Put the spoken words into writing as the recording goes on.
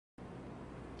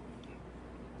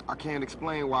I can't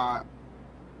explain why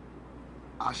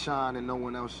I shine and no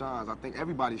one else shines. I think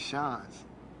everybody shines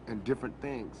in different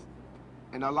things.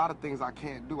 And a lot of things I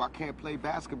can't do. I can't play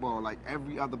basketball like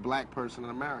every other black person in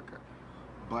America.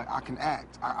 But I can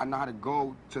act. I know how to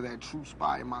go to that true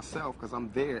spot in myself because I'm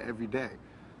there every day.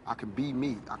 I can be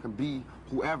me. I can be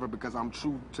whoever because I'm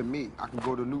true to me. I can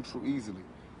go to neutral easily.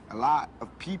 A lot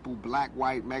of people, black,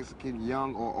 white, Mexican,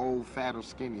 young or old, fat or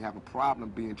skinny, have a problem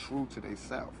being true to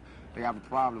themselves. They have a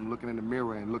problem looking in the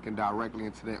mirror and looking directly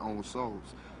into their own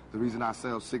souls. The reason I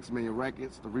sell 6 million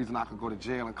records, the reason I could go to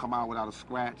jail and come out without a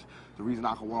scratch, the reason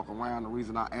I can walk around, the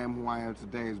reason I am who I am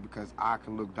today is because I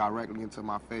can look directly into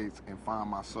my face and find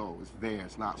my soul. It's there.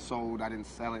 It's not sold. I didn't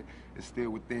sell it. It's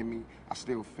still within me. I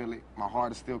still feel it. My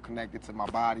heart is still connected to my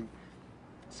body.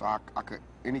 So I could,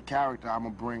 any character, I'm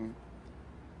going to bring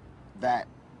that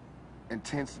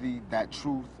intensity, that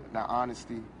truth, that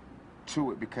honesty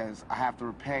to it because I have to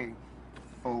repay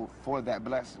for that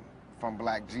blessing from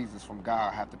Black Jesus, from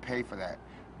God. I have to pay for that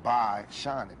by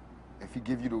shining. If he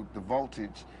give you the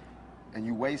voltage and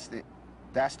you waste it,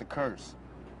 that's the curse.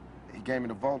 He gave me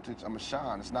the voltage, I'm gonna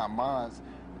shine. It's not mine,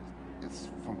 it's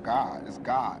from God, it's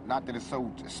God. Not that it's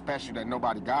so special that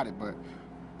nobody got it, but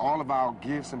all of our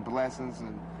gifts and blessings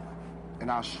and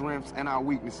our strengths and our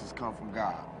weaknesses come from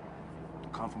God.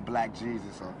 Come from Black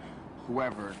Jesus or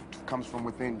whoever comes from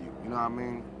within you, you know what I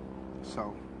mean?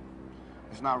 So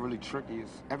it's not really tricky.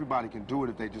 Everybody can do it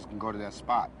if they just can go to that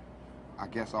spot. I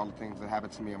guess all the things that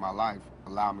happened to me in my life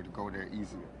allow me to go there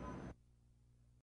easier.